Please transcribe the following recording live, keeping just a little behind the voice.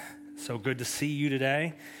So good to see you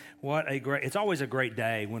today. It's always a great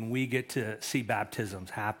day when we get to see baptisms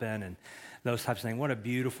happen and those types of things. What a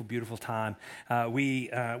beautiful, beautiful time.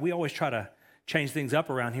 We always try to change things up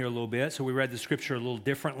around here a little bit. So we read the scripture a little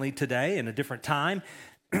differently today in a different time.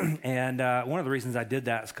 And one of the reasons I did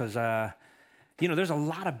that is because, there's a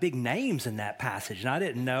lot of big names in that passage. And I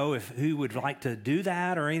didn't know who would like to do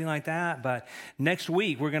that or anything like that. But next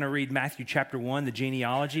week, we're going to read Matthew chapter 1, the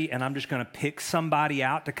genealogy. And I'm just going to pick somebody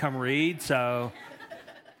out to come read. So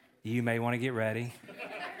you may want to get ready.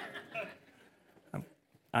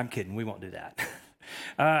 I'm kidding. We won't do that.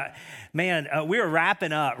 We're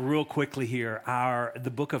wrapping up real quickly here the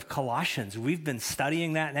book of Colossians. We've been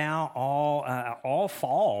studying that now all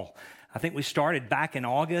fall. I think we started back in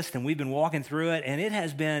August, and we've been walking through it, and it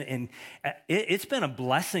has been it's been a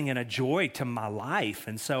blessing and a joy to my life.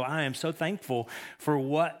 And so I am so thankful for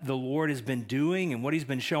what the Lord has been doing and what He's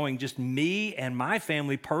been showing just me and my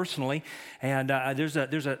family personally. And there's a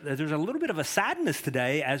little bit of a sadness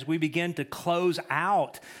today as we begin to close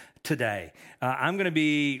out today.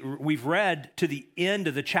 We've read to the end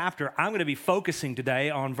of the chapter. I'm going to be focusing today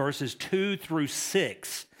on verses 2 through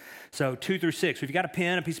 6. So 2 through 6. If you've got a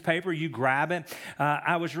pen, a piece of paper, you grab it.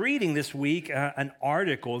 I was reading this week an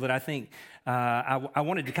article that I think I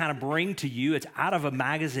wanted to kind of bring to you. It's out of a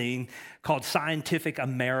magazine called Scientific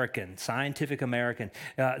American. Scientific American.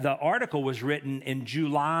 The article was written in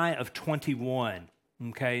July of 21.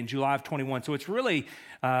 Okay, in July of 21. So it's really,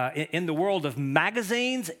 in the world of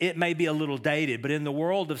magazines, it may be a little dated, but in the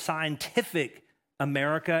world of Scientific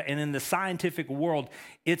America and in the scientific world,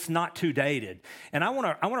 it's not too dated. And I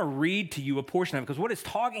want to read to you a portion of it, because what it's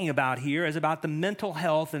talking about here is about the mental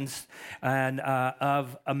health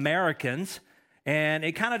of Americans. And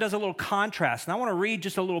it kind of does a little contrast. And I want to read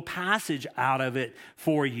just a little passage out of it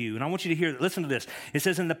for you. And I want you to hear, listen to this. It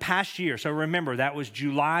says, in the past year, so remember, that was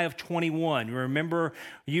July of 21. You remember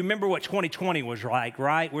what 2020 was like,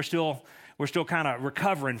 right? We're still kind of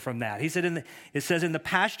recovering from that. He said, it says, in the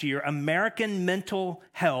past year, American mental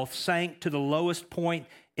health sank to the lowest point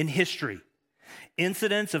in history.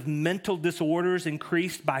 Incidents of mental disorders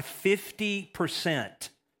increased by 50%.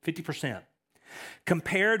 50%.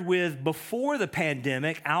 Compared with before the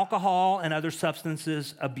pandemic, alcohol and other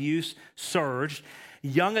substances abuse surged.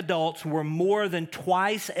 Young adults were more than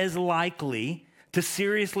twice as likely to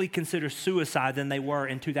seriously consider suicide than they were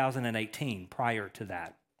in 2018, prior to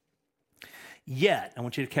that. Yet, I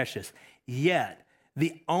want you to catch this,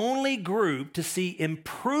 the only group to see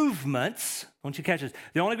improvements, I want you to catch this,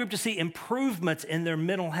 the only group to see improvements in their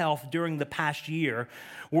mental health during the past year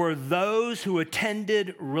were those who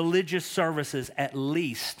attended religious services at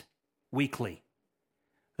least weekly.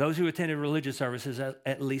 Those who attended religious services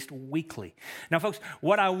at least weekly. Now, folks,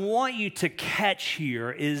 what I want you to catch here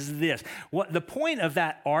is this. What the point of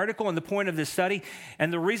that article and the point of this study,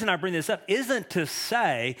 and the reason I bring this up, isn't to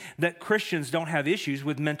say that Christians don't have issues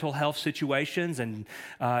with mental health situations and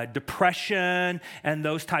depression and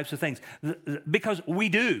those types of things, because we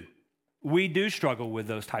do. We do struggle with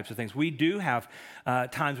those types of things. We do have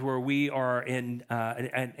times where we are in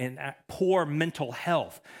poor mental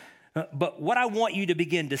health. But what I want you to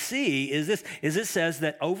begin to see is this: it says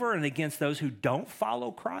that over and against those who don't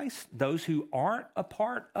follow Christ, those who aren't a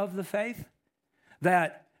part of the faith,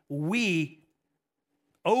 that we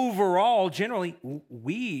overall, generally,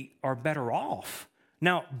 we are better off.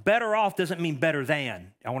 Now, better off doesn't mean better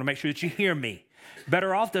than. I want to make sure that you hear me.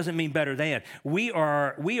 Better off doesn't mean better than. We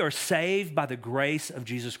are saved by the grace of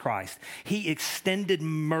Jesus Christ. He extended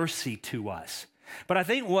mercy to us. But I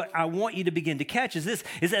think what I want you to begin to catch is this,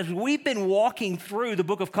 is as we've been walking through the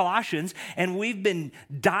book of Colossians and we've been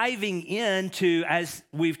diving into, as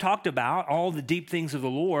we've talked about, all the deep things of the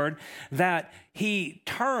Lord, that He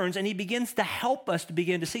turns and He begins to help us to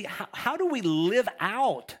begin to see how do we live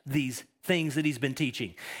out these things that He's been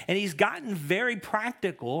teaching. And He's gotten very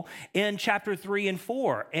practical in chapter 3 and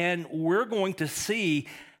 4. And we're going to see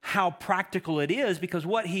how practical it is, because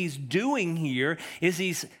what He's doing here is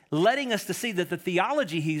He's letting us to see that the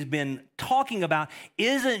theology He's been talking about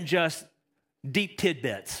isn't just deep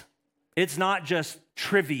tidbits. It's not just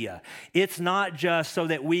trivia. It's not just so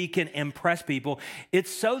that we can impress people. It's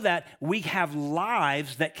so that we have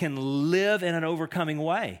lives that can live in an overcoming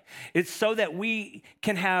way. It's so that we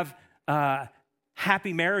can have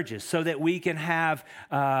happy marriages, so that we can have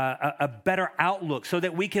a better outlook, so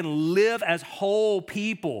that we can live as whole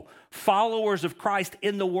people, followers of Christ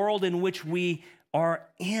in the world in which we are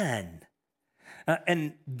in.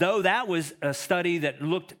 And though that was a study that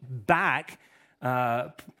looked back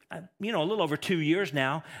a little over 2 years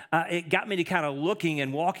now, it got me to kind of looking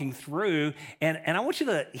and walking through. And I want you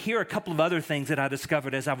to hear a couple of other things that I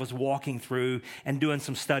discovered as I was walking through and doing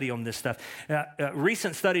some study on this stuff.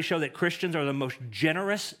 Recent studies show that Christians are the most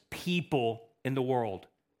generous people in the world.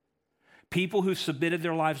 People who submitted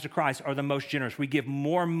their lives to Christ are the most generous. We give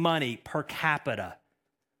more money per capita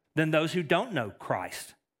than those who don't know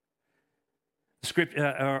Christ.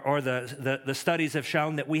 The studies have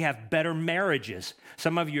shown that we have better marriages.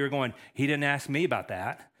 Some of you are going, he didn't ask me about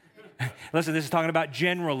that. Listen, this is talking about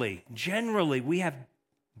generally. Generally, we have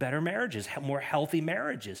better marriages, more healthy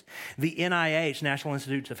marriages. The NIH, National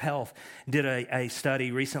Institutes of Health, did a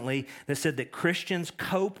study recently that said that Christians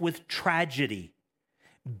cope with tragedy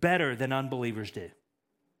better than unbelievers do.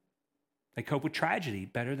 They cope with tragedy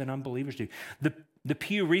better than unbelievers do. The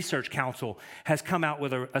Pew Research Council has come out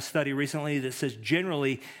with a study recently that says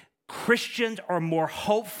generally Christians are more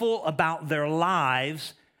hopeful about their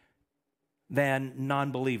lives than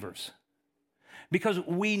non-believers. Because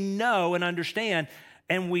we know and understand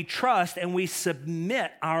and we trust and we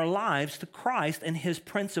submit our lives to Christ and his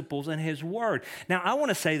principles and his word. Now, I want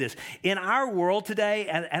to say this. In our world today,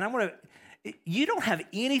 and I want to, you don't have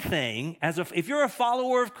anything, if you're a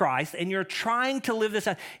follower of Christ and you're trying to live this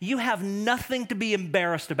out, you have nothing to be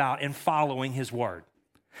embarrassed about in following his word.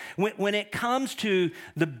 When it comes to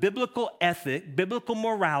the biblical ethic, biblical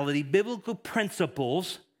morality, biblical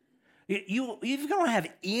principles, you don't have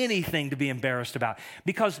anything to be embarrassed about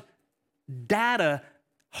because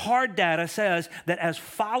hard data says that as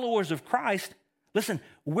followers of Christ, listen,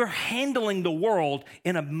 we're handling the world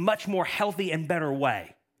in a much more healthy and better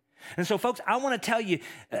way. And so, folks, I want to tell you,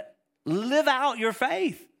 live out your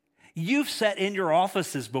faith. You've sat in your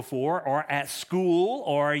offices before or at school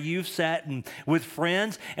or you've sat with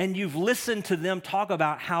friends and you've listened to them talk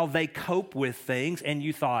about how they cope with things and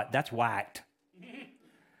you thought, that's whacked.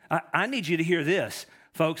 I need you to hear this,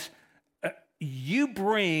 folks. You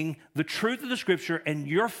bring the truth of the scripture and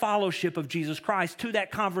your fellowship of Jesus Christ to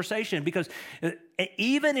that conversation because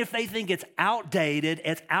even if they think it's outdated,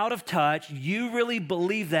 it's out of touch, you really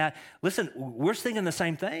believe that. Listen, we're thinking the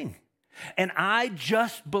same thing. And I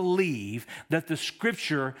just believe that the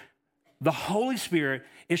scripture, the Holy Spirit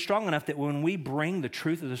is strong enough that when we bring the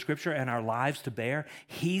truth of the scripture and our lives to bear,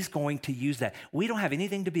 he's going to use that. We don't have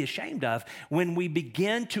anything to be ashamed of when we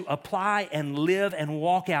begin to apply and live and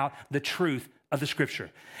walk out the truth of the scripture.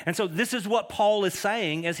 And so this is what Paul is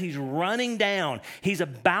saying as he's running down. He's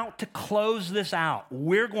about to close this out.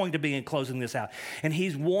 We're going to begin closing this out. And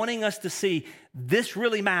he's wanting us to see this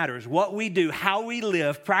really matters. What we do, how we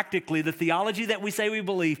live, practically, the theology that we say we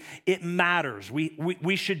believe, it matters.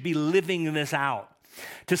 We should be living this out.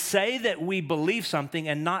 To say that we believe something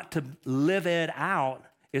and not to live it out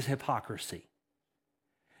is hypocrisy.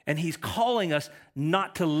 And he's calling us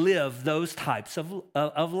not to live those types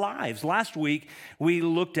of lives. Last week, we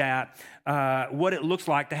looked at what it looks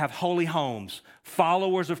like to have holy homes,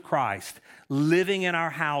 followers of Christ, living in our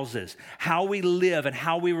houses, how we live and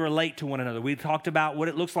how we relate to one another. We talked about what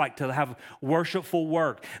it looks like to have worshipful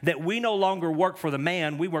work, that we no longer work for the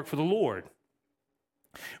man, we work for the Lord.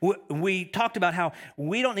 We talked about how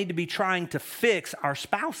we don't need to be trying to fix our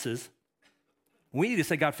spouses. We need to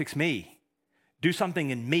say, God, fix me. Do something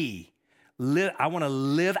in me. I want to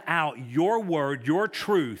live out your word, your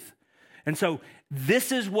truth. And so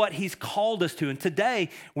this is what he's called us to. And today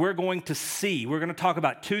we're going to talk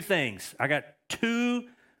about two things. I got two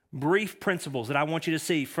brief principles that I want you to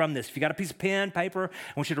see from this. If you got a piece of pen, paper,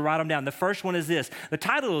 I want you to write them down. The first one is this. The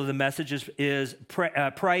title of the message is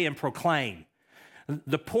Pray and Proclaim.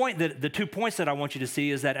 The 2 points that I want you to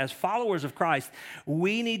see is that as followers of Christ,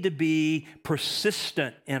 we need to be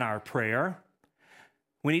persistent in our prayer.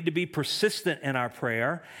 We need to be persistent in our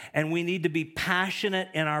prayer, and we need to be passionate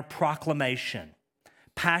in our proclamation.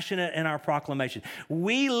 Passionate in our proclamation.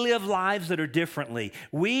 We live lives that are differently.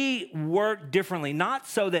 We work differently, not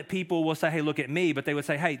so that people will say, hey, look at me, but they would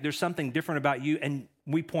say, hey, there's something different about you, and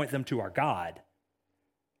we point them to our God.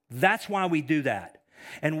 That's why we do that.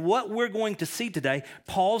 And what we're going to see today,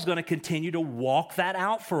 Paul's going to continue to walk that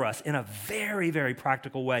out for us in a very, very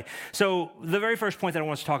practical way. So the very first point that I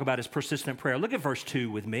want to talk about is persistent prayer. Look at verse 2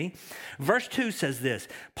 with me. Verse 2 says this.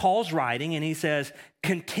 Paul's writing and he says,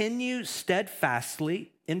 continue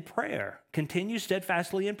steadfastly in prayer. Continue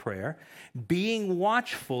steadfastly in prayer, being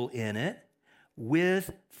watchful in it with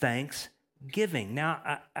thanksgiving.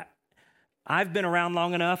 Now, I've been around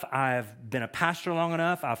long enough, I've been a pastor long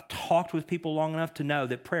enough, I've talked with people long enough to know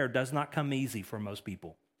that prayer does not come easy for most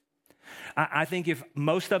people. I think if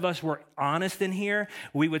most of us were honest in here,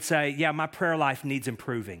 we would say, yeah, my prayer life needs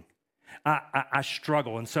improving. I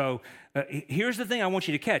struggle. And so here's the thing I want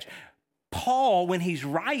you to catch. Paul, when he's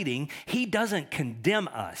writing, he doesn't condemn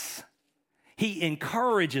us. He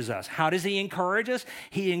encourages us. How does he encourage us?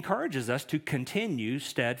 He encourages us to continue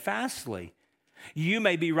steadfastly. You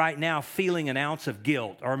may be right now feeling an ounce of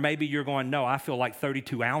guilt, or maybe you're going, no, I feel like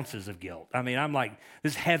 32 ounces of guilt. I mean, I'm like,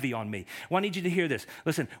 this is heavy on me. Well, I need you to hear this.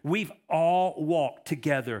 Listen, we've all walked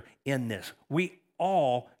together in this. We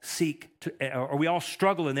all we all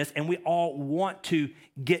struggle in this, and we all want to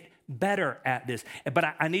get better at this.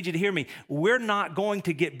 But I need you to hear me. We're not going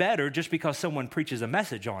to get better just because someone preaches a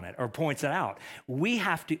message on it or points it out. We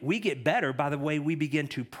get better by the way we begin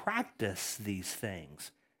to practice these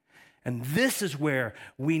things. And this is where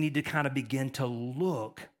we need to kind of begin to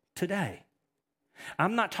look today.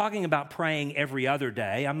 I'm not talking about praying every other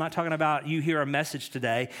day. I'm not talking about you hear a message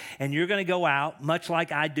today and you're going to go out, much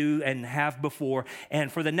like I do and have before,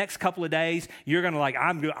 and for the next couple of days, you're going to like,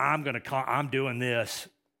 I'm doing this.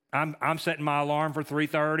 I'm setting my alarm for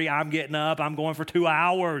 3:30. I'm getting up. I'm going for 2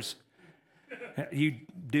 hours. You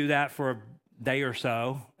do that for a day or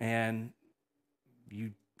so, and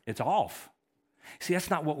it's off. See, that's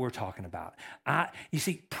not what we're talking about. You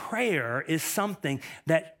see, prayer is something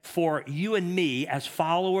that for you and me as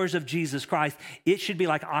followers of Jesus Christ, it should be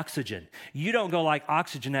like oxygen. You don't go like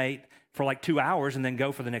oxygenate for like 2 hours and then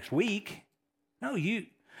go for the next week. No, you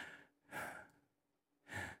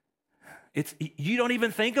don't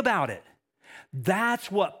even think about it.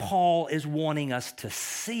 That's what Paul is wanting us to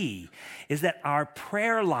see, is that our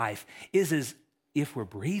prayer life is as if we're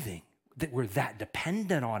breathing, that we're that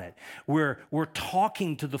dependent on it. We're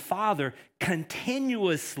talking to the Father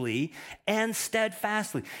continuously and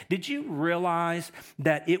steadfastly. Did you realize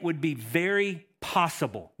that it would be very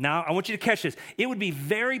possible? Now, I want you to catch this. It would be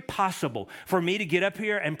very possible for me to get up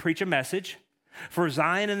here and preach a message, for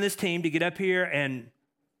Zion and this team to get up here and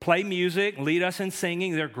play music, lead us in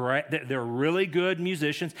singing. They're great. They're really good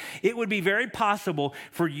musicians. It would be very possible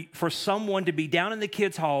for someone to be down in the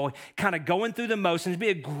kids' hall, kind of going through the motions, be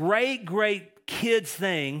a great, great kids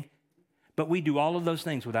thing, but we do all of those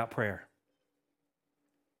things without prayer.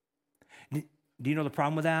 Do you know the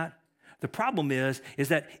problem with that? The problem is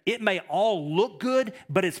that it may all look good,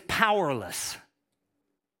 but it's powerless.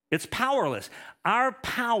 It's powerless. Our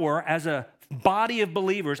power as a body of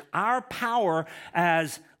believers, our power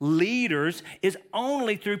as leaders is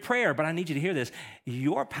only through prayer. But I need you to hear this.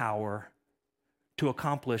 Your power to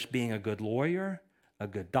accomplish being a good lawyer, a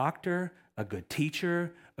good doctor, a good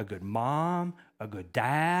teacher, a good mom, a good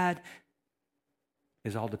dad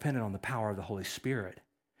is all dependent on the power of the Holy Spirit.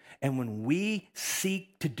 And when we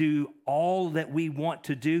seek to do all that we want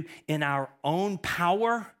to do in our own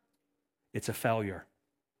power, it's a failure.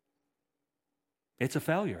 It's a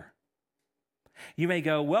failure. You may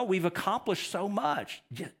go, well, we've accomplished so much.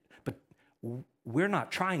 Yeah, but we're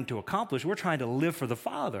not trying to accomplish. We're trying to live for the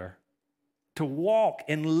Father, to walk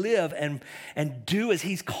and live and do as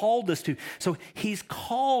He's called us to. So He's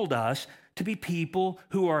called us to be people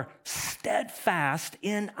who are steadfast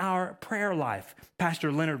in our prayer life.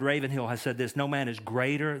 Pastor Leonard Ravenhill has said this: no man is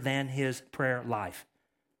greater than his prayer life.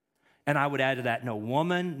 And I would add to that, no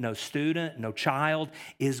woman, no student, no child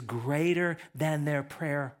is greater than their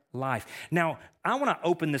prayer life. Now, I want to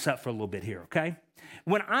open this up for a little bit here, okay?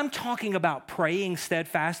 When I'm talking about praying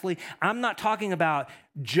steadfastly, I'm not talking about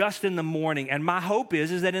just in the morning. And my hope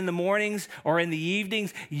is that in the mornings or in the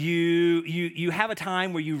evenings, you have a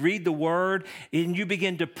time where you read the word and you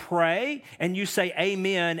begin to pray and you say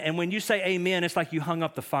amen. And when you say amen, it's like you hung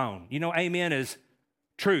up the phone. You know, amen is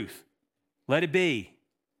truth. Let it be.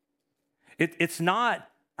 It's not,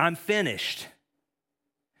 I'm finished.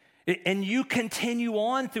 And you continue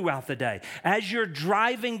on throughout the day. As you're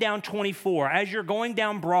driving down 24, as you're going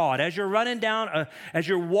down Broad, as you're running down, as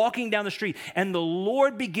you're walking down the street, and the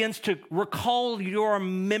Lord begins to recall your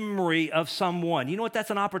memory of someone. You know what that's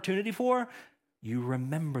an opportunity for? You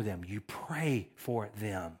remember them. You pray for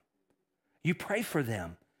them. You pray for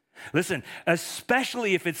them. Listen,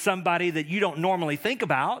 especially if it's somebody that you don't normally think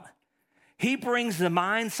about. He brings to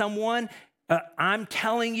mind someone. I'm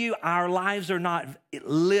telling you, our lives are not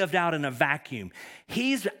lived out in a vacuum.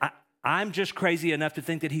 I'm just crazy enough to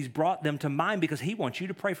think that He's brought them to mind because He wants you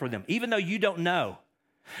to pray for them, even though you don't know.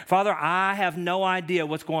 Father, I have no idea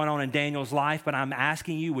what's going on in Daniel's life, but I'm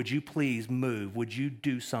asking you, would you please move? Would you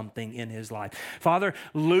do something in his life? Father,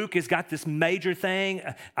 Luke has got this major thing.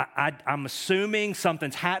 I'm assuming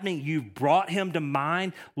something's happening. You've brought him to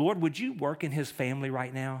mind. Lord, would you work in his family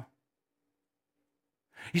right now?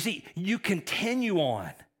 You see, you continue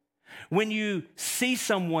on. When you see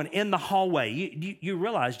someone in the hallway, you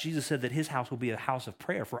realize Jesus said that His house will be a house of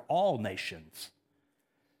prayer for all nations.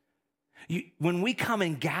 When we come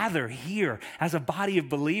and gather here as a body of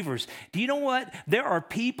believers, do you know what? There are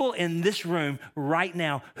people in this room right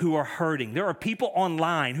now who are hurting. There are people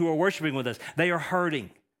online who are worshiping with us. They are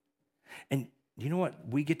hurting. And you know what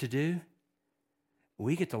we get to do?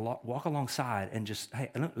 We get to walk alongside and just, hey,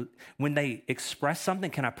 when they express something,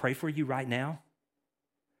 can I pray for you right now?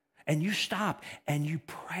 And you stop and you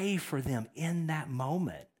pray for them in that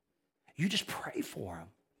moment. You just pray for them.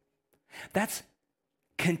 That's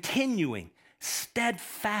continuing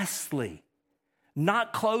steadfastly,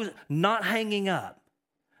 not hanging up,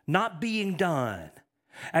 not being done.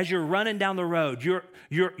 As you're running down the road,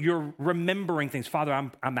 you're remembering things. Father,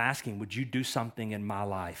 I'm asking, would you do something in my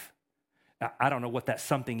life? I don't know what that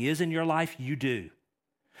something is in your life. You do.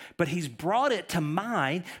 But he's brought it to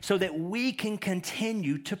mind so that we can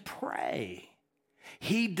continue to pray.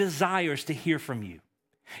 He desires to hear from you.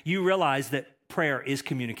 You realize that prayer is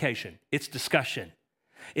communication. It's discussion.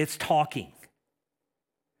 It's talking.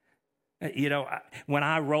 You know, when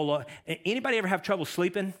I roll up, anybody ever have trouble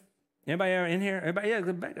sleeping? Anybody ever in here? Everybody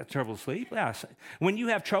have trouble to sleep? Yeah. When you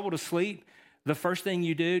have trouble to sleep, the first thing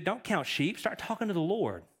you do, don't count sheep. Start talking to the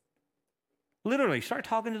Lord. Literally, start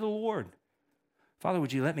talking to the Lord. Father,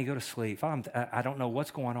 would you let me go to sleep? Father, I don't know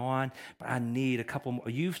what's going on, but I need a couple more.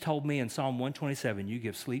 You've told me in Psalm 127, you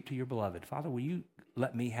give sleep to your beloved. Father, will you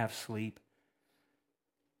let me have sleep?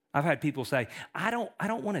 I've had people say, I don't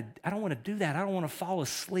want to do that. I don't want to fall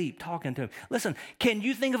asleep talking to him. Listen, can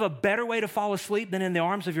you think of a better way to fall asleep than in the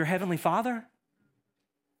arms of your heavenly Father?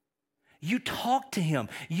 You talk to him.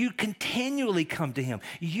 You continually come to him.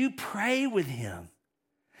 You pray with him.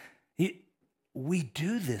 We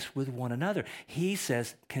do this with one another. He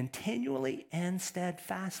says continually and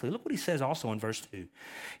steadfastly. Look what he says also in verse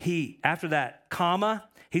 2. After that comma,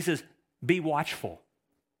 he says, be watchful.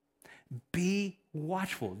 Be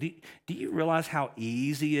watchful. Do you realize how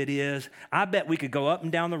easy it is? I bet we could go up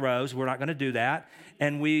and down the rows. We're not going to do that.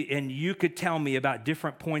 And you could tell me about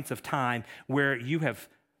different points of time where you have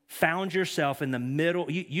found yourself in the middle.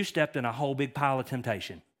 You stepped in a whole big pile of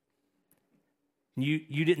temptation.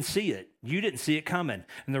 You didn't see it. You didn't see it coming.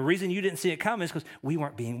 And the reason you didn't see it coming is because we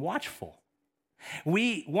weren't being watchful.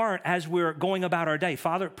 We weren't, as we're going about our day,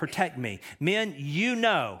 Father, protect me. Men, you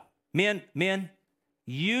know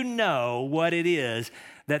what it is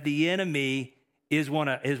that the enemy is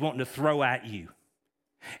wanting to throw at you.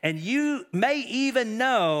 And you may even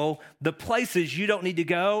know the places you don't need to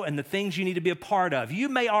go and the things you need to be a part of. You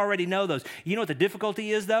may already know those. You know what the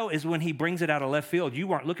difficulty is, though, is when he brings it out of left field. You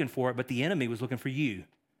weren't looking for it, but the enemy was looking for you.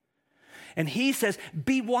 And he says,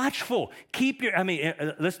 be watchful.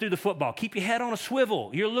 Let's do the football. Keep your head on a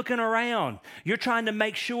swivel. You're looking around. You're trying to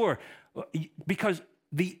make sure, because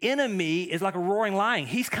the enemy is like a roaring lion.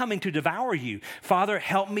 He's coming to devour you. Father,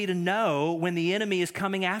 help me to know when the enemy is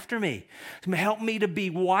coming after me. Help me to be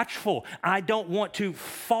watchful. I don't want to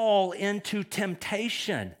fall into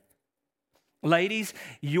temptation. Ladies,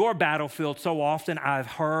 your battlefield so often I've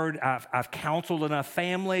counseled enough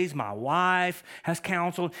families. My wife has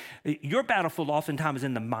counseled. Your battlefield oftentimes is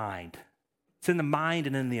in the mind. It's in the mind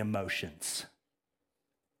and in the emotions.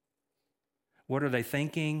 What are they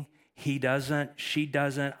thinking? He doesn't, she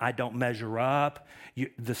doesn't, I don't measure up,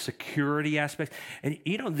 the security aspect. And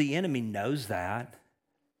the enemy knows that.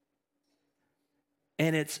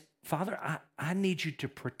 And it's, Father, I need you to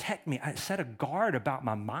protect me. I set a guard about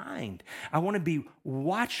my mind. I want to be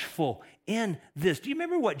watchful in this. Do you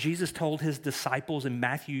remember what Jesus told his disciples in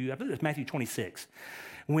Matthew, I believe it's Matthew 26,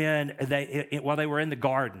 when while they were in the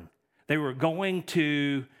garden, they were going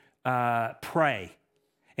to pray.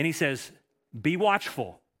 And he says, be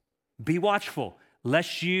watchful. Be watchful,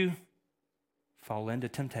 lest you fall into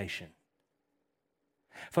temptation.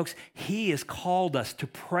 Folks, he has called us to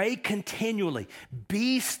pray continually.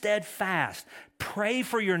 Be steadfast. Pray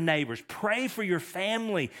for your neighbors. Pray for your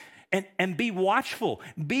family. And be watchful.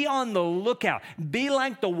 Be on the lookout. Be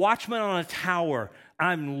like the watchman on a tower.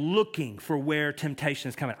 I'm looking for where temptation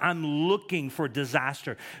is coming. I'm looking for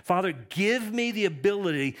disaster. Father, give me the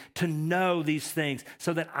ability to know these things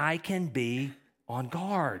so that I can be on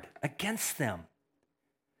guard against them.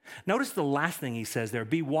 Notice the last thing he says there,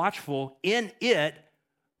 be watchful in it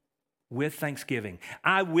with thanksgiving.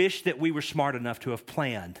 I wish that we were smart enough to have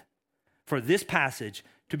planned for this passage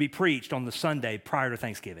to be preached on the Sunday prior to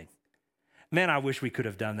Thanksgiving. Man, I wish we could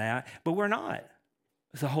have done that, but we're not.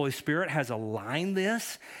 The Holy Spirit has aligned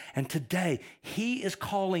this, and today he is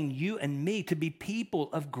calling you and me to be people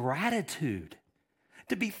of gratitude,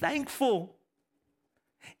 to be thankful.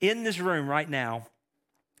 In this room right now,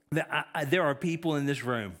 there are people in this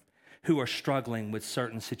room who are struggling with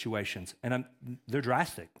certain situations, and they're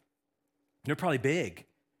drastic. They're probably big.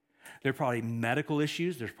 There are probably medical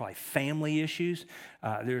issues. There's probably family issues.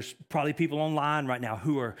 There's probably people online right now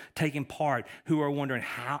who are taking part, who are wondering,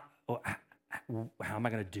 how am I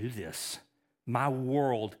going to do this? My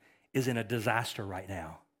world is in a disaster right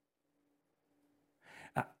now.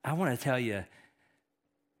 I want to tell you,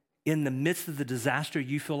 in the midst of the disaster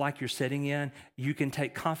you feel like you're sitting in, you can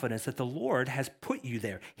take confidence that the Lord has put you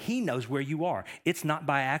there. He knows where you are. It's not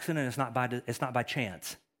by accident. It's not by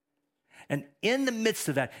chance. And in the midst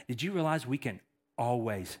of that, did you realize we can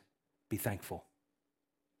always be thankful?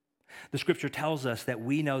 The scripture tells us that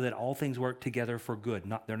we know that all things work together for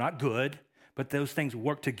good. They're not good, but those things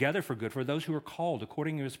work together for good for those who are called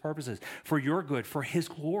according to his purposes, for your good, for his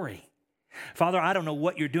glory. Father, I don't know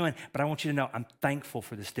what you're doing, but I want you to know I'm thankful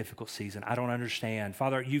for this difficult season. I don't understand.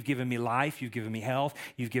 Father, you've given me life. You've given me health.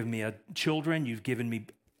 You've given me children. You've given me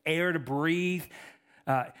air to breathe.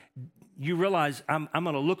 You realize I'm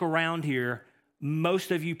going to look around here.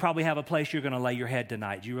 Most of you probably have a place you're going to lay your head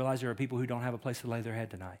tonight. Do you realize there are people who don't have a place to lay their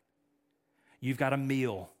head tonight? You've got a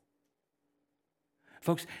meal.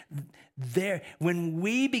 Folks, when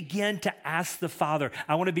we begin to ask the Father,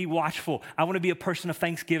 I want to be watchful. I want to be a person of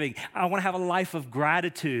thanksgiving. I want to have a life of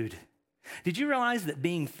gratitude. Did you realize that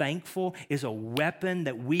being thankful is a weapon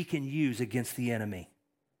that we can use against the enemy?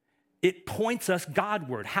 It points us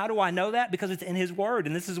Godward. How do I know that? Because it's in his word,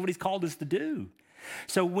 and this is what he's called us to do.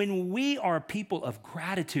 So when we are people of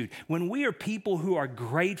gratitude, when we are people who are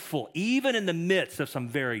grateful, even in the midst of some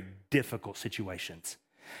very difficult situations,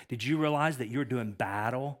 did you realize that you're doing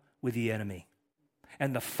battle with the enemy?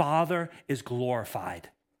 And the Father is glorified.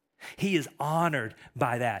 He is honored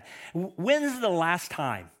by that. When's the last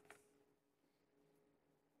time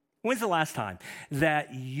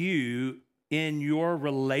that you, in your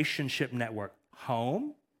relationship network,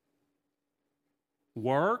 home,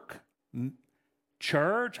 work,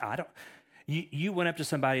 church, you went up to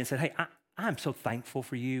somebody and said, hey, I'm so thankful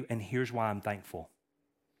for you, and here's why I'm thankful.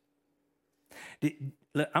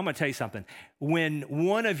 I'm going to tell you something. When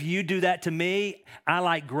one of you do that to me,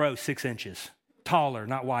 I grow 6 inches. Taller,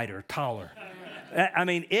 not wider, taller. I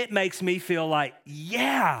mean, it makes me feel like,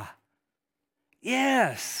 yeah,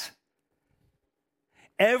 yes.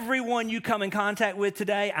 Everyone you come in contact with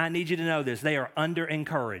today, I need you to know this. They are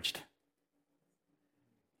under-encouraged.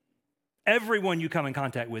 Everyone you come in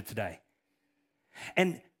contact with today.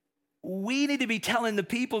 And we need to be telling the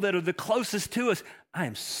people that are the closest to us, I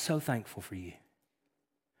am so thankful for you.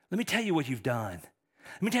 Let me tell you what you've done.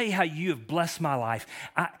 Let me tell you how you have blessed my life.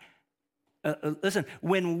 Listen,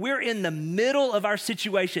 when we're in the middle of our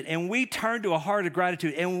situation and we turn to a heart of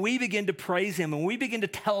gratitude and we begin to praise him and we begin to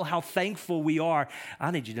tell how thankful we are,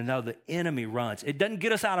 I need you to know the enemy runs. It doesn't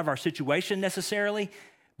get us out of our situation necessarily,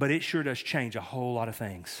 but it sure does change a whole lot of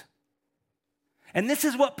things. And this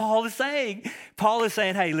is what Paul is saying. Paul is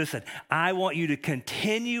saying, hey, listen, I want you to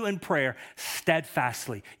continue in prayer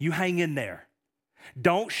steadfastly. You hang in there.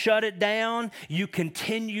 Don't shut it down. You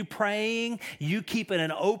continue praying. You keep it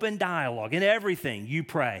an open dialogue in everything you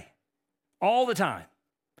pray all the time.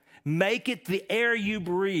 Make it the air you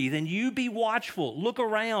breathe, and you be watchful. Look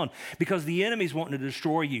around, because the enemy's wanting to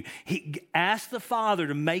destroy you. Ask the Father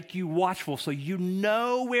to make you watchful so you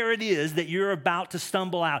know where it is that you're about to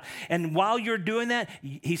stumble out. And while you're doing that,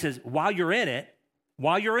 he says, while you're in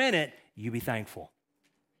it, you be thankful.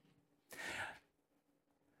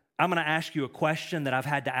 I'm going to ask you a question that I've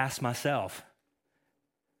had to ask myself.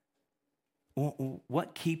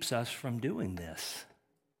 What keeps us from doing this?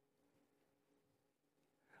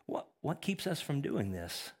 What keeps us from doing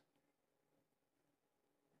this?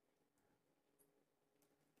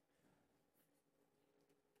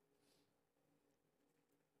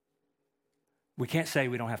 We can't say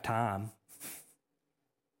we don't have time.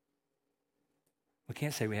 We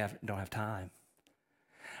can't say we don't have time.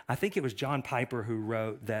 I think it was John Piper who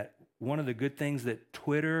wrote that one of the good things that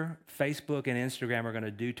Twitter, Facebook, and Instagram are going to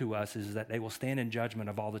do to us is that they will stand in judgment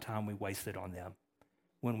of all the time we wasted on them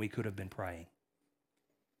when we could have been praying.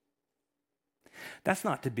 That's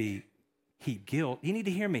not to be heap guilt. You need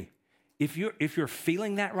to hear me. If you're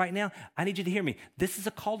feeling that right now, I need you to hear me. This is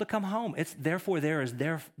a call to come home. It's therefore there is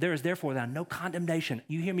therefore now no condemnation.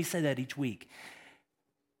 You hear me say that each week.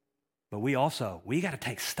 But we got to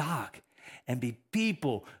take stock and be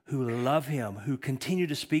people who love him, who continue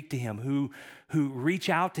to speak to him, who reach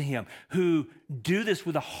out to him, who do this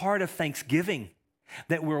with a heart of thanksgiving,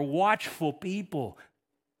 that we're watchful people.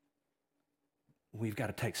 We've got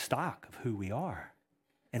to take stock of who we are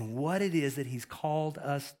and what it is that he's called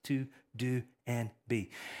us to do and be.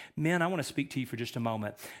 Men, I want to speak to you for just a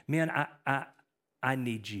moment. Men, I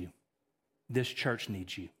need you. This church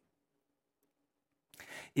needs you.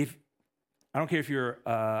 I don't care if you're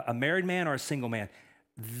a married man or a single man.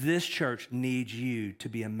 This church needs you to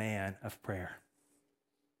be a man of prayer.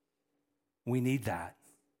 We need that.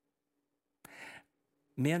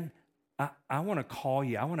 Men, I want to call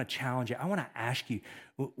you. I want to challenge you. I want to ask you,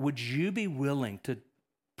 would you be willing to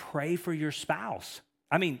pray for your spouse?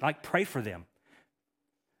 I mean, like pray for them.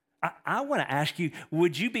 I want to ask you,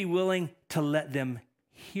 would you be willing to let them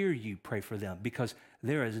hear you pray for them? Because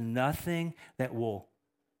there is nothing that will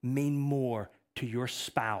mean more to your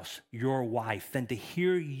spouse, your wife, than to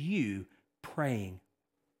hear you praying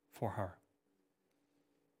for her.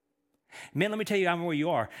 Men, let me tell you, I'm where you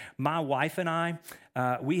are. My wife and I,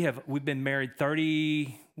 we've been married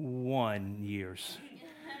 31 years.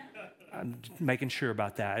 I'm making sure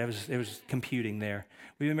about that. It was computing there.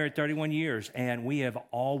 We've been married 31 years, and we have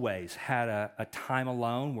always had a time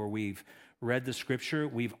alone where we've read the scripture.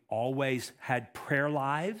 We've always had prayer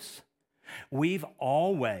lives. We've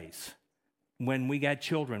always, when we got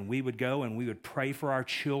children, we would go and we would pray for our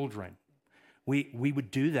children. We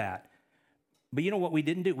would do that. But you know what we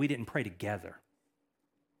didn't do? We didn't pray together.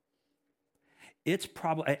 It's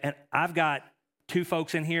probably, and I've got two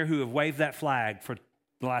folks in here who have waved that flag for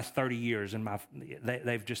the last 30 years, and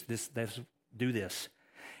they've do this.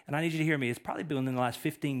 And I need you to hear me. It's probably been in the last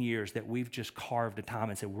 15 years that we've just carved a time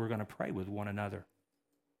and said, we're going to pray with one another.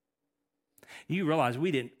 You realize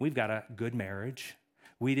we've got a good marriage.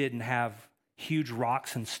 We didn't have huge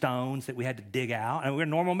rocks and stones that we had to dig out. And we're a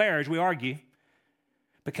normal marriage, we argue.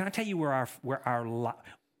 But can I tell you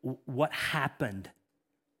what happened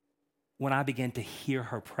when I began to hear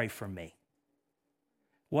her pray for me?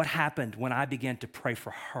 What happened when I began to pray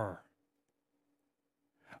for her?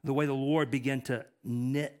 The way the Lord began to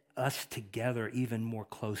knit us together even more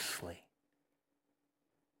closely.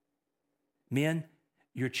 Men,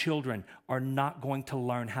 your children are not going to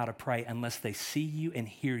learn how to pray unless they see you and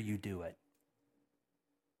hear you do it.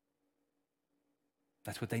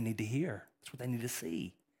 That's what they need to hear. That's what they need to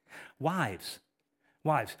see. Wives,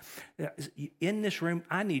 in this room,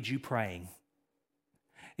 I need you praying.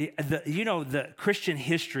 The Christian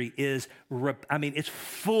history is, it's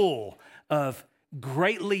full of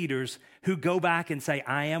great leaders who go back and say,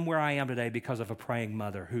 I am where I am today because of a praying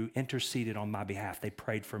mother who interceded on my behalf. They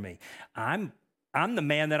prayed for me. I'm the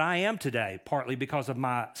man that I am today, partly because of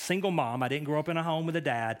my single mom. I didn't grow up in a home with a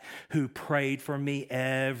dad who prayed for me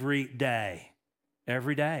every day.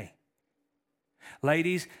 Every day.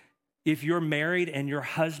 Ladies, if you're married and your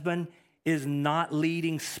husband is not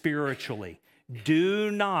leading spiritually,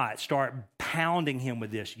 do not start pounding him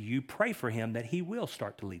with this. You pray for him that he will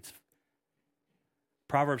start to lead.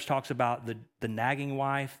 Proverbs talks about the nagging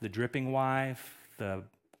wife, the dripping wife, the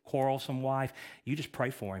quarrelsome wife. You just pray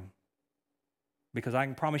for him. Because I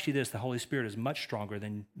can promise you this, the Holy Spirit is much stronger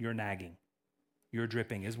than your nagging, your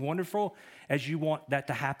dripping. As wonderful as you want that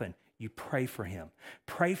to happen, you pray for him.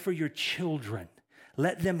 Pray for your children.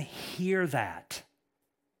 Let them hear that.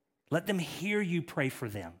 Let them hear you pray for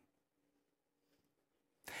them.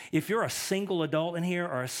 If you're a single adult in here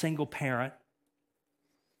or a single parent,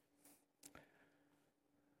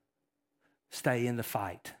 stay in the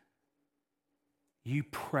fight. You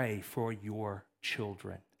pray for your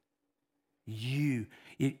children.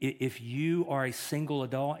 If you are a single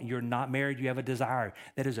adult and you're not married, you have a desire.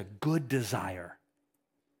 That is a good desire.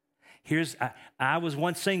 I was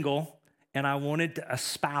once single and I wanted a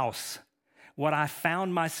spouse. What I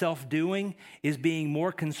found myself doing is being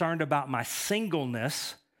more concerned about my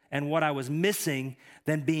singleness and what I was missing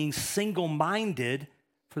than being single-minded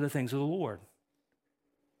for the things of the Lord.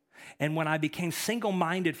 And when I became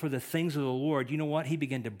single-minded for the things of the Lord, you know what? He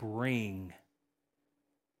began to bring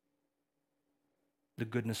the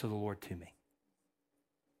goodness of the Lord to me.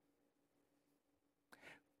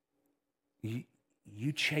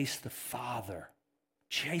 You chase the Father.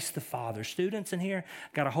 Chase the Father. Students in here,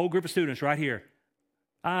 got a whole group of students right here.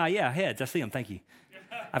 Yeah, heads. I see them. Thank you.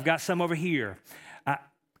 I've got some over here.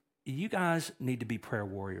 You guys need to be prayer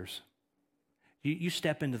warriors. You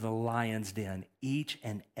step into the lion's den each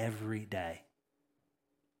and every day.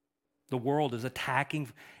 The world is attacking,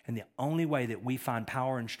 and the only way that we find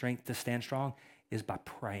power and strength to stand strong is by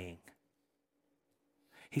praying.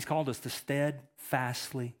 He's called us to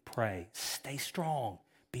steadfastly pray. Stay strong.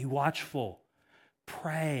 Be watchful.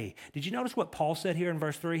 Pray. Did you notice what Paul said here in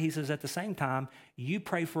verse 3? He says, at the same time, you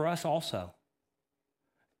pray for us also.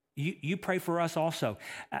 You pray for us also.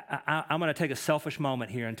 I'm going to take a selfish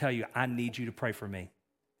moment here and tell you, I need you to pray for me.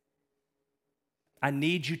 I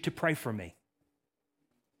need you to pray for me.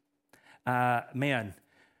 Our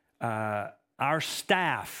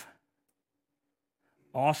staff,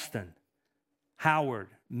 Austin, Howard,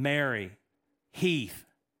 Mary, Heath,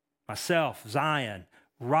 myself, Zion,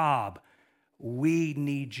 Rob, we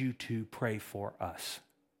need you to pray for us.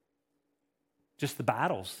 Just the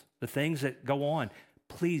battles, the things that go on.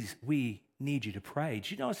 Please, we need you to pray.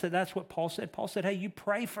 Did you notice that that's what Paul said? Paul said, hey, you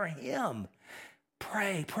pray for him.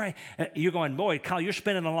 Pray. You're going, boy, Kyle, you're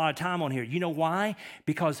spending a lot of time on here. You know why?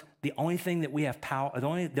 Because the only thing that we have power,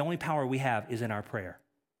 the only power we have is in our prayer.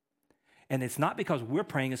 And it's not because we're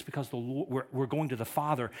praying, it's because the Lord, we're going to the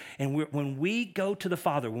Father. And when we go to the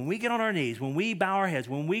Father, when we get on our knees, when we bow our heads,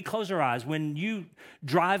 when we close our eyes, when you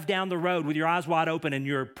drive down the road with your eyes wide open and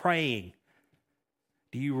you're praying,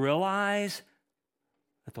 do you realize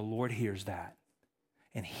that the Lord hears that?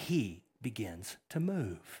 And he begins to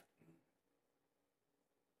move.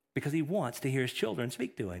 Because he wants to hear his children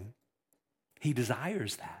speak to him. He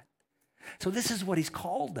desires that. So this is what he's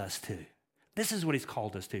called us to. This is what he's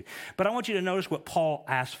called us to. But I want you to notice what Paul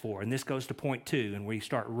asked for, and this goes to point 2, and we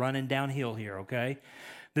start running downhill here, okay?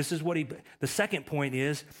 This is what the second point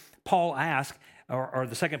is, Paul asked, or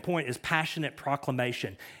the second point is passionate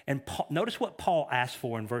proclamation. And notice what Paul asked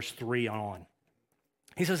for in verse 3 on.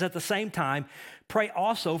 He says, at the same time, pray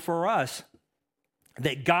also for us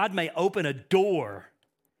that God may open a door,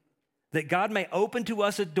 that God may open to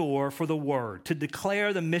us a door for the word, to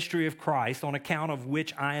declare the mystery of Christ, on account of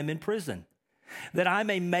which I am in prison, that I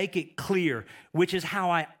may make it clear, which is how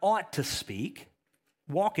I ought to speak,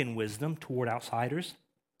 walk in wisdom toward outsiders,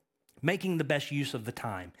 making the best use of the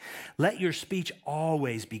time. Let your speech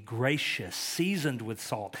always be gracious, seasoned with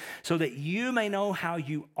salt, so that you may know how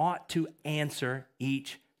you ought to answer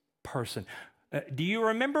each person. Do you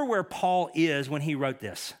remember where Paul is when he wrote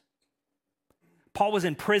this? Paul was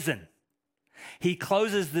in prison. He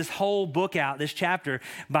closes this whole book out, this chapter,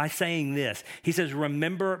 by saying this. He says,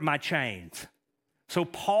 remember my chains. So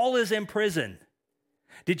Paul is in prison.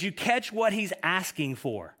 Did you catch what he's asking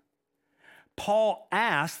for? Paul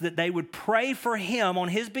asked that they would pray for him on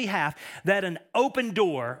his behalf, that an open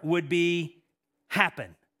door would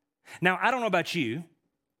happen. Now, I don't know about you,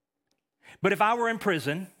 but if I were in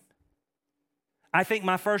prison, I think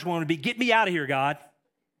my first one would be, get me out of here, God.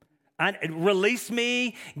 Release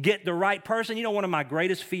me, get the right person. You know, one of my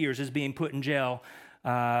greatest fears is being put in jail,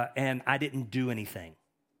 and I didn't do anything.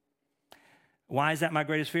 Why is that my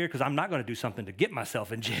greatest fear? Because I'm not going to do something to get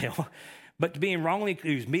myself in jail, but being wrongly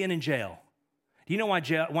accused, being in jail. Do you know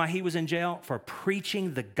why he was in jail? For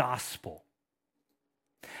preaching the gospel.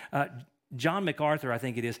 John MacArthur, I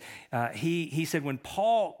think it is, he said when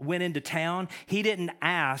Paul went into town, he didn't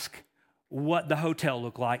ask what the hotel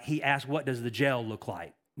looked like. He asked, what does the jail look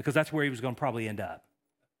like? Because that's where he was going to probably end up.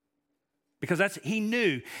 Because he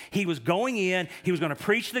knew he was going in, he was going to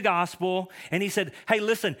preach the gospel, and he said, hey,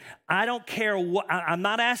 listen, I don't care what, I'm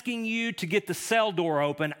not asking you to get the cell door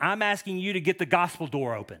open, I'm asking you to get the gospel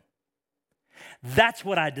door open. That's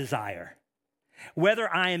what I desire.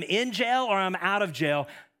 Whether I am in jail or I'm out of jail,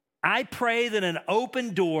 I pray that an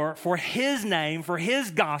open door for his name, for his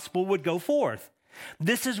gospel would go forth.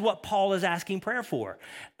 This is what Paul is asking prayer for.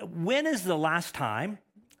 When is the last time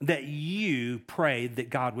that you prayed that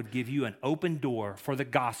God would give you an open door for the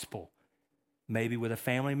gospel? Maybe with a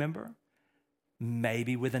family member,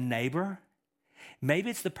 maybe with a neighbor, maybe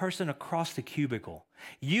it's the person across the cubicle.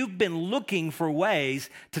 You've been looking for ways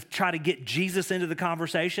to try to get Jesus into the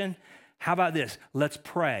conversation. How about this? Let's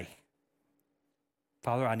pray.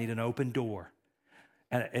 Father, I need an open door.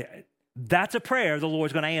 And that's a prayer the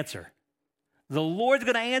Lord's going to answer. The Lord's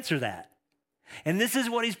going to answer that. And this is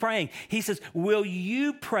what he's praying. He says, will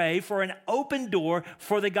you pray for an open door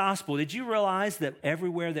for the gospel? Did you realize that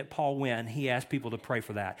everywhere that Paul went, he asked people to pray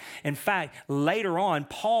for that? In fact, later on,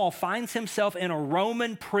 Paul finds himself in a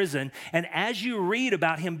Roman prison. And as you read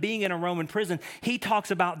about him being in a Roman prison, he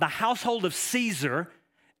talks about the household of Caesar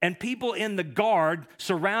and people in the guard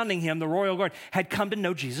surrounding him, the royal guard, had come to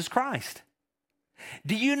know Jesus Christ.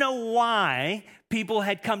 Do you know why people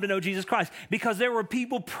had come to know Jesus Christ? Because there were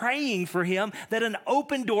people praying for him that an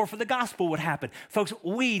open door for the gospel would happen. Folks,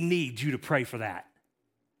 we need you to pray for that,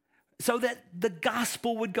 so that the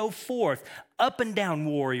gospel would go forth up and down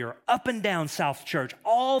Warrior, up and down South Church,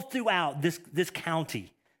 all throughout this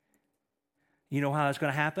county. You know how that's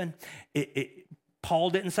going to happen?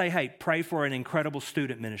 Paul didn't say, hey, pray for an incredible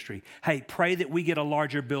student ministry. Hey, pray that we get a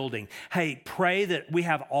larger building. Hey, pray that we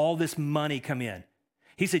have all this money come in.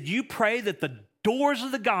 He said, you pray that the doors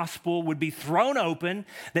of the gospel would be thrown open,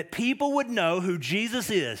 that people would know who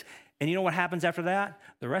Jesus is. And you know what happens after that?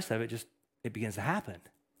 The rest of it begins to happen.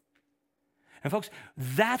 And folks,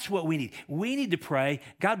 that's what we need. We need to pray,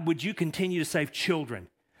 God, would you continue to save children?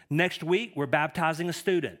 Next week, we're baptizing a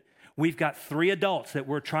student. We've got 3 adults that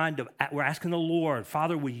we're asking the Lord,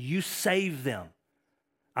 Father, will you save them?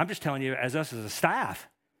 I'm just telling you, as us as a staff,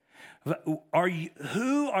 who are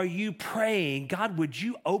you praying, God, would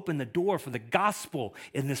you open the door for the gospel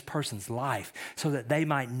in this person's life so that they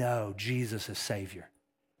might know Jesus as Savior?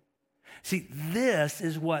 See, this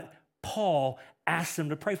is what Paul asked them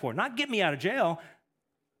to pray for. Not get me out of jail.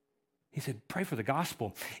 He said, pray for the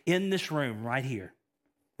gospel. In this room right here,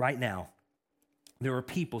 right now, there are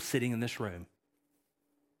people sitting in this room.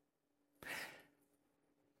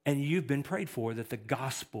 And you've been prayed for that the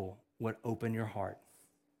gospel would open your heart.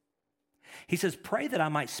 He says, pray that I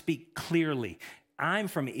might speak clearly. I'm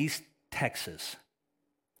from East Texas.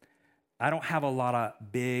 I don't have a lot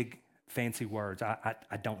of big, fancy words. I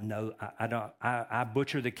don't know. I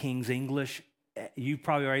butcher the King's English. You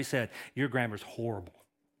probably already said, your grammar's horrible.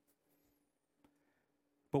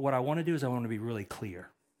 But what I want to do is I want to be really clear.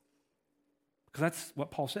 Because that's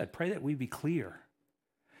what Paul said. Pray that we be clear.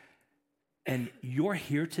 And you're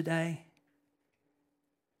here today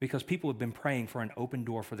because people have been praying for an open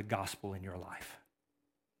door for the gospel in your life.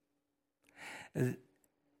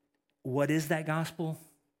 What is that gospel?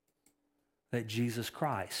 That Jesus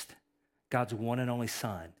Christ, God's one and only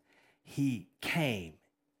Son, he came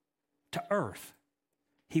to earth.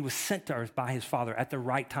 He was sent to earth by his Father at the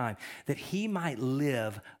right time that he might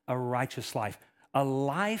live a righteous life, a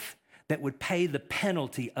life that would pay the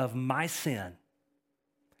penalty of my sin,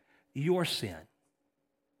 your sin.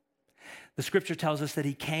 The scripture tells us that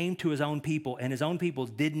he came to his own people, and his own people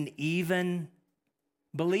didn't even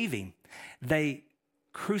believe him. They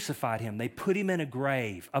crucified him. They put him in a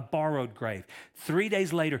grave, a borrowed grave. 3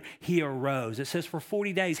 days later, he arose. It says for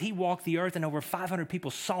 40 days, he walked the earth, and over 500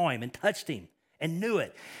 people saw him and touched him and knew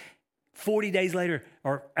it. 40 days later,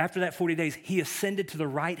 or after that 40 days, he ascended to the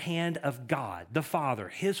right hand of God, the Father,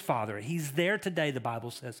 his Father. He's there today, the Bible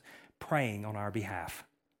says, praying on our behalf.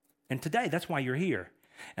 And today, that's why you're here.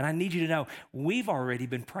 And I need you to know, we've already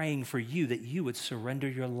been praying for you that you would surrender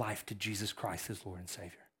your life to Jesus Christ as Lord and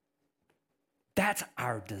Savior. That's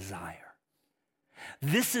our desire.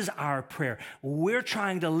 This is our prayer. We're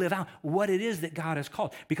trying to live out what it is that God has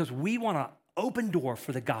called because we want to open door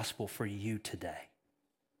for the gospel for you today.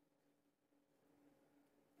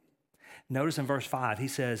 Notice in verse 5, he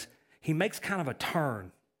says, he makes kind of a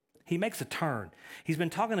turn. He makes a turn. He's been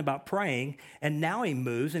talking about praying, and now he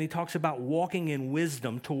moves and he talks about walking in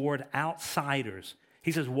wisdom toward outsiders.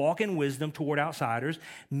 He says, walk in wisdom toward outsiders,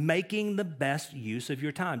 making the best use of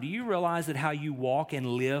your time. Do you realize that how you walk and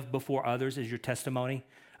live before others is your testimony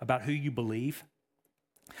about who you believe?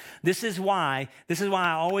 This is why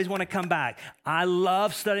I always want to come back. I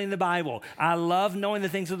love studying the Bible. I love knowing the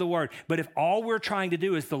things of the Word. But if all we're trying to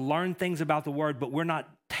do is to learn things about the Word, but we're not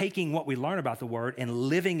taking what we learn about the Word and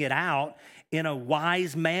living it out in a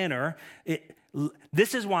wise manner,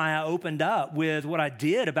 this is why I opened up with what I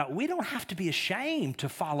did about we don't have to be ashamed to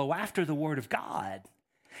follow after the Word of God.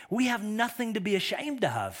 We have nothing to be ashamed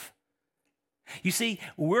of. You see,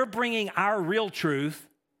 we're bringing our real truth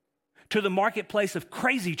to the marketplace of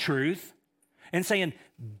crazy truth and saying,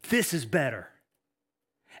 this is better.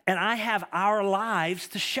 And I have our lives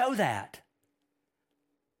to show that.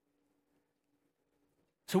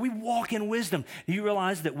 So we walk in wisdom. You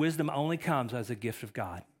realize that wisdom only comes as a gift of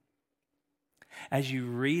God. As you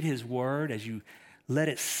read his word, as you let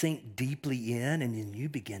it sink deeply in, and then you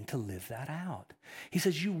begin to live that out. He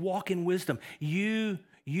says, you walk in wisdom. You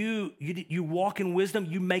walk in wisdom,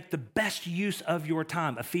 you make the best use of your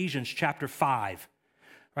time. Ephesians chapter 5.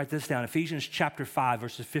 Write this down. Ephesians chapter 5,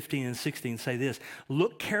 verses 15 and 16 say this.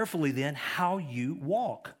 Look carefully then how you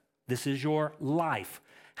walk. This is your life.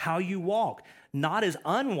 How you walk. Not as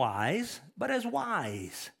unwise, but as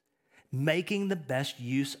wise. Making the best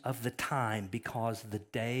use of the time because the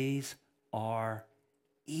days are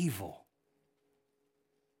evil.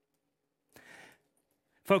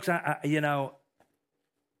 Folks,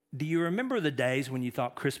 do you remember the days when you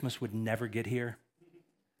thought Christmas would never get here?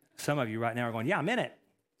 Some of you right now are going, yeah, I'm in it.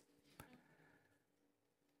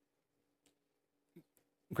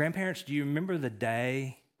 Grandparents, do you remember the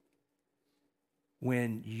day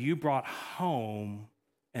when you brought home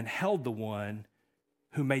and held the one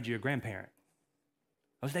who made you a grandparent?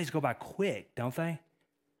 Those days go by quick, don't they?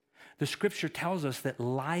 The scripture tells us that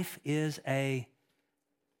life is a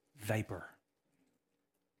vapor.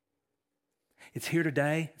 It's here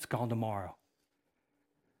today, it's gone tomorrow.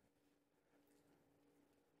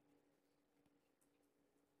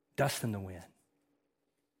 Dust in the wind.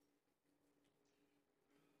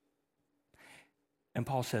 And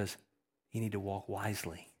Paul says, you need to walk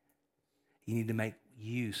wisely. You need to make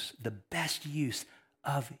use, the best use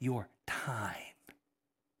of your time.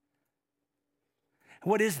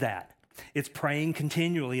 What is that? It's praying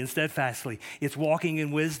continually and steadfastly. It's walking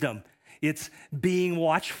in wisdom. It's being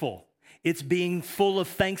watchful. It's being full of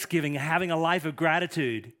thanksgiving and having a life of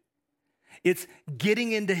gratitude. It's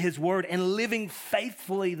getting into his word and living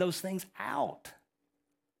faithfully those things out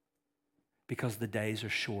because the days are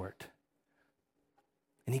short.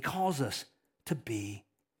 And he calls us to be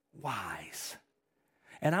wise.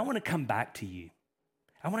 And I want to come back to you.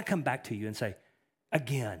 I want to come back to you and say,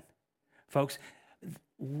 again, folks,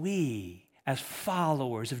 we as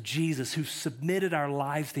followers of Jesus who've submitted our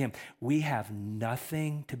lives to him, we have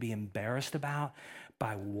nothing to be embarrassed about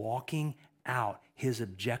by walking out his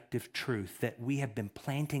objective truth that we have been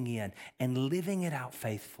planting in and living it out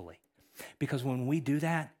faithfully. Because when we do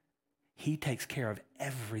that, he takes care of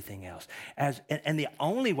everything else. And the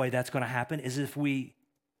only way that's going to happen is if we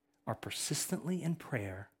are persistently in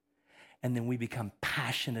prayer and then we become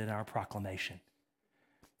passionate in our proclamation.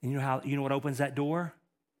 And you know what opens that door?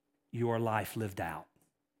 Your life lived out.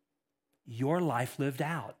 Your life lived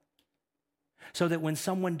out. So that when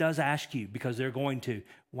someone does ask you, because they're going to,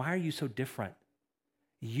 why are you so different?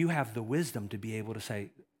 You have the wisdom to be able to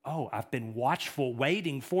say, oh, I've been watchful,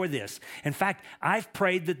 waiting for this. In fact, I've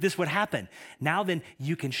prayed that this would happen. Now then,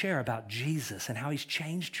 you can share about Jesus and how he's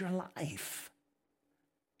changed your life.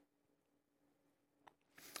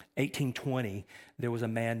 1820, there was a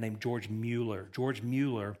man named George Mueller. George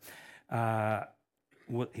Mueller,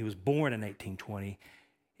 he was born in 1820.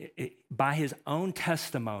 By his own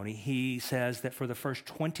testimony, he says that for the first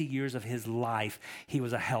 20 years of his life, he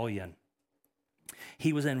was a hellion.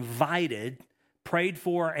 He was invited, prayed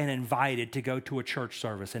for and invited to go to a church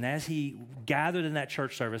service. And as he gathered in that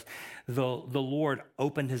church service, the Lord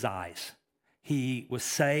opened his eyes. He was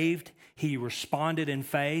saved, he responded in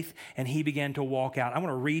faith, and he began to walk out. I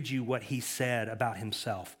want to read you what he said about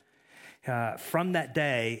himself. From that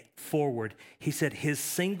day forward, he said his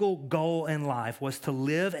single goal in life was to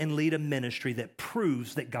live and lead a ministry that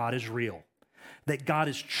proves that God is real, that God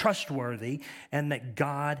is trustworthy, and that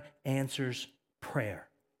God answers prayer.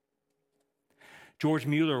 George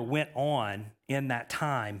Mueller went on in that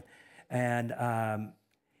time, and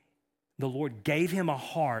the Lord gave him a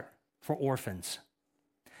heart for orphans.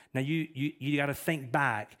 Now, you got to think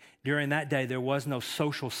back. During that day, there was no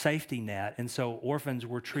social safety net, and so orphans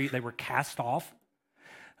were they were cast off.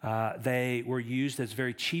 They were used as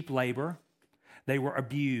very cheap labor. They were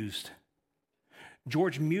abused.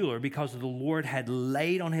 George Mueller, because the Lord had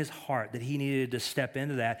laid on his heart that he needed to step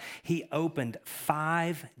into that, he opened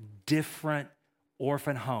 5 different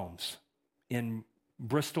orphan homes in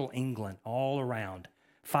Bristol, England, all around.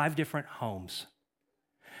 5 different homes.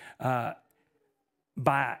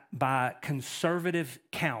 By conservative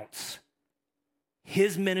counts,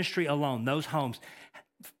 his ministry alone, those homes,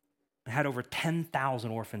 had over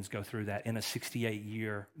 10,000 orphans go through that in a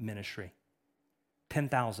 68-year ministry.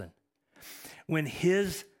 10,000. When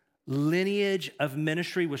his lineage of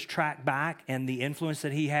ministry was tracked back and the influence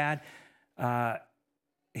that he had,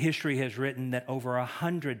 history has written that over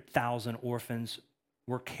 100,000 orphans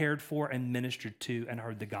were cared for and ministered to and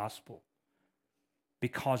heard the gospel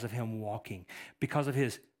because of him walking, because of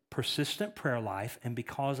his persistent prayer life, and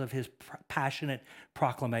because of his passionate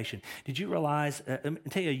proclamation. Did you realize, let me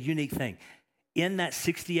tell you a unique thing. In that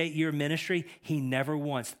 68-year ministry, he never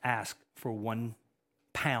once asked for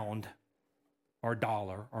 £1 or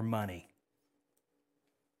dollar or money.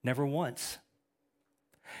 Never once.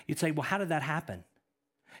 You'd say, well, how did that happen?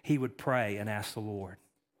 He would pray and ask the Lord,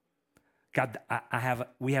 God,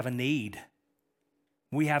 we have a need.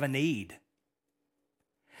 We have a need.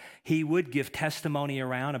 He would give testimony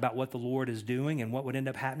around about what the Lord is doing, and what would end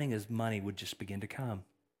up happening is money would just begin to come.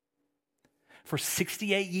 For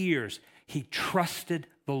 68 years, he trusted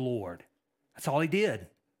the Lord. That's all he did.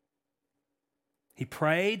 He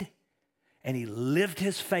prayed, and he lived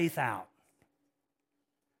his faith out.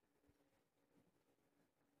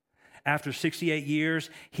 After 68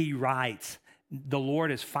 years, he writes, the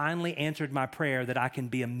Lord has finally answered my prayer that I can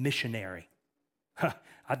be a missionary.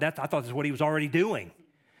 I thought that's what he was already doing.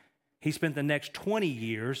 He spent the next 20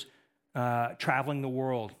 years traveling the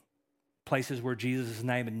world, places where Jesus'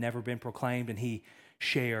 name had never been proclaimed, and he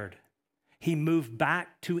shared. He moved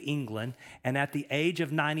back to England, and at the age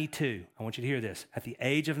of 92, I want you to hear this, at the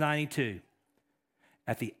age of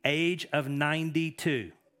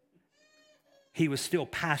 92, he was still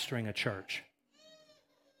pastoring a church.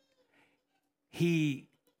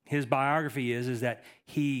 His biography is that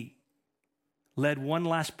he led one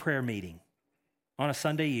last prayer meeting on a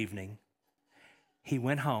Sunday evening. He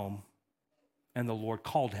went home, and the Lord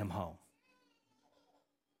called him home.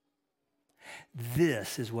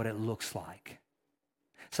 This is what it looks like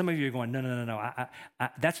Some of you are going, no.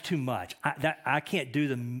 That's too much. I can't do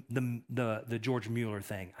the George Mueller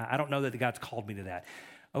thing. I don't know that God's called me to that.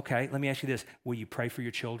 Okay, let me ask you this. Will you pray for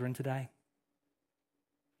your children today?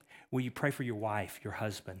 Will you pray for your wife, your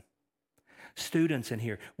husband? Students in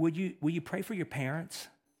here, will you pray for your parents?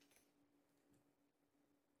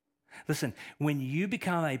 Listen, when you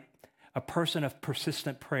become a person of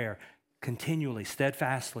persistent prayer, continually,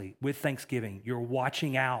 steadfastly, with thanksgiving, you're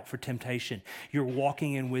watching out for temptation, you're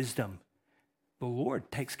walking in wisdom, the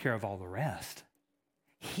Lord takes care of all the rest.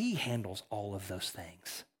 He handles all of those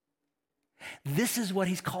things. This is what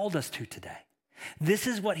he's called us to today. This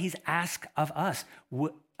is what he's asked of us.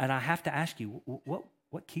 And I have to ask you,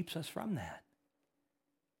 what keeps us from that?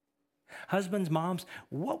 Husbands, moms,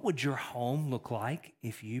 what would your home look like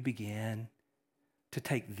if you began to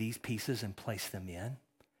take these pieces and place them in?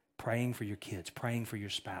 Praying for your kids, praying for your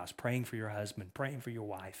spouse, praying for your husband, praying for your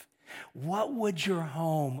wife. What would your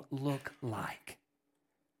home look like?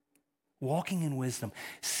 Walking in wisdom,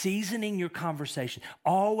 seasoning your conversation,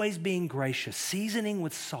 always being gracious, seasoning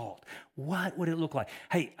with salt. What would it look like?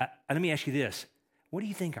 Hey, let me ask you this. What do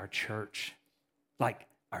you think our church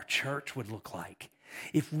would look like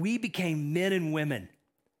if we became men and women,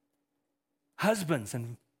 husbands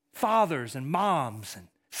and fathers and moms and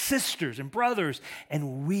sisters and brothers,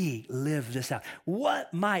 and we live this out?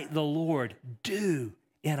 What might the Lord do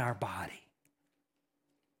in our body?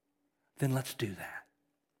 Then let's do that.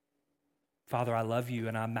 Father, I love you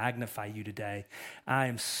and I magnify you today. I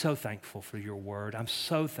am so thankful for your word. I'm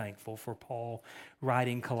so thankful for Paul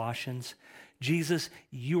writing Colossians. Jesus,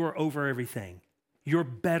 you are over everything. You're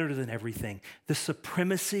better than everything. The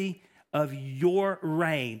supremacy of your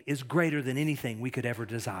reign is greater than anything we could ever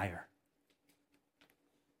desire.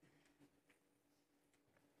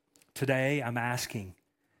 Today, I'm asking,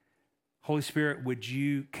 Holy Spirit, would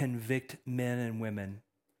you convict men and women?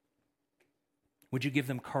 Would you give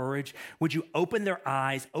them courage? Would you open their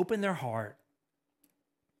eyes, open their heart,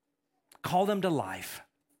 call them to life?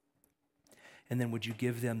 And then would you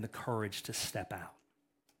give them the courage to step out?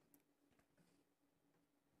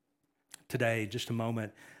 Today, just a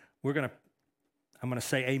moment, I'm going to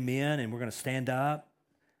say amen, and we're going to stand up.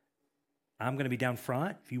 I'm going to be down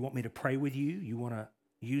front. If you want me to pray with you, you want to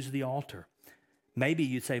use the altar. Maybe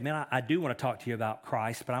you'd say, man, I do want to talk to you about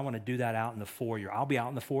Christ, but I want to do that out in the foyer. I'll be out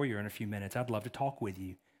in the foyer in a few minutes. I'd love to talk with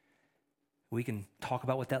you. We can talk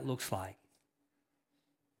about what that looks like.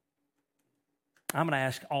 I'm going to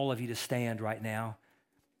ask all of you to stand right now.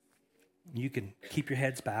 You can keep your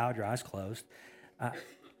heads bowed, your eyes closed.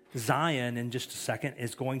 Zion, in just a second,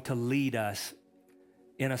 is going to lead us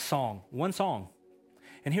in a song, one song.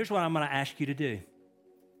 And here's what I'm going to ask you to do.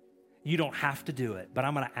 You don't have to do it, but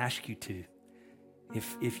I'm going to ask you to.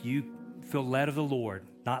 If you feel led of the Lord,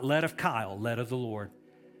 not led of Kyle, led of the Lord.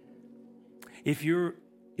 If you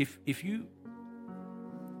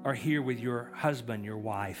are here with your husband, your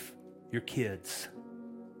wife, your kids,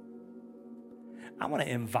 I want to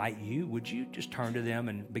invite you. Would you just turn to them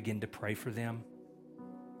and begin to pray for them?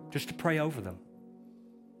 Just to pray over them.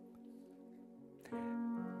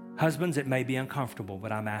 Husbands, it may be uncomfortable,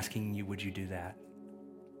 but I'm asking you, would you do that?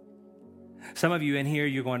 Some of you in here,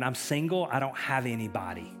 you're going, I'm single, I don't have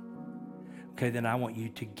anybody. Okay, then I want you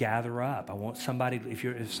to gather up. I want somebody,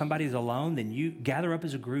 if somebody's alone, then you gather up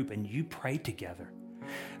as a group and you pray together.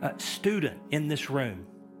 Student in this room,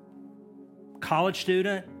 college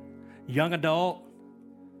student, young adult,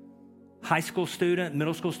 high school student,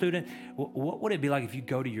 middle school student, what would it be like if you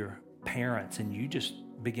go to your parents and you just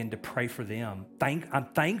begin to pray for them? I'm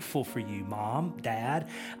thankful for you, Mom, Dad.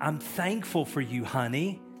 I'm thankful for you,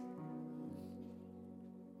 honey.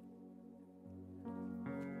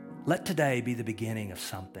 Let today be the beginning of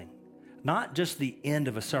something. Not just the end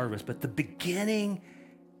of a service, but the beginning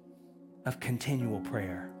of continual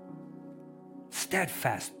prayer.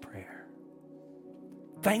 Steadfast prayer.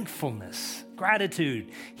 Thankfulness,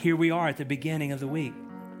 gratitude. Here we are at the beginning of the week.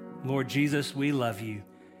 Lord Jesus, we love you.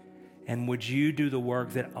 And would you do the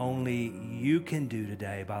work that only you can do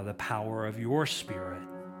today by the power of your Spirit?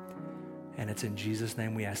 And it's in Jesus'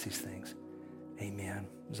 name we ask these things. Amen.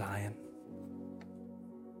 Zion.